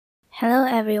Hello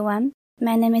everyone,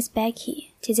 my name is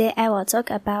Becky. Today I will talk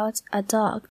about a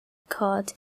dog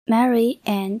called Marley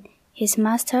and his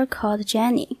master called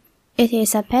Jenny. It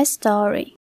is a pet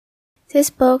story. This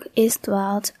book is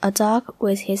about a dog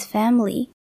with his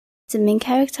family. The main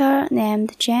character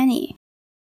named Jenny.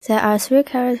 There are 3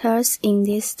 characters in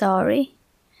this story.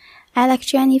 I like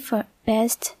Jenny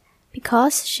best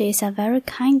because she is a very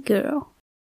kind girl.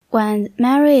 When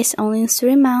Marley is only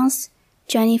 3 months,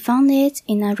 Jenny found it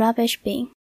in a rubbish bin.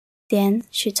 Then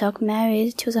she took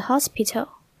Marley to the hospital.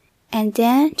 And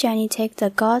then Jenny took the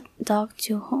dog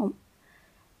to home.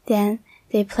 Then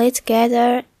they play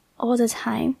together all the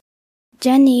time.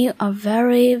 Jenny are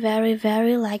very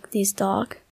like this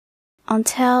dog.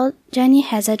 Until Jenny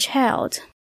has a child.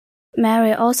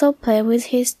 Marley also play with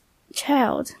his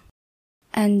child.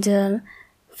 And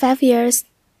 5 years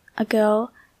ago,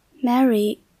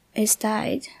 Marley is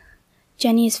died.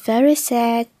 Jenny is very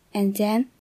sad, and then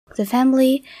the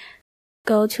family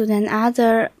go to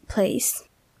another place.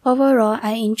 Overall,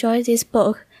 I enjoy this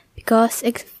book because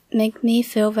it makes me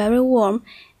feel very warm,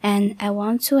 and I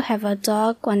want to have a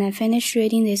dog when I finish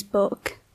reading this book.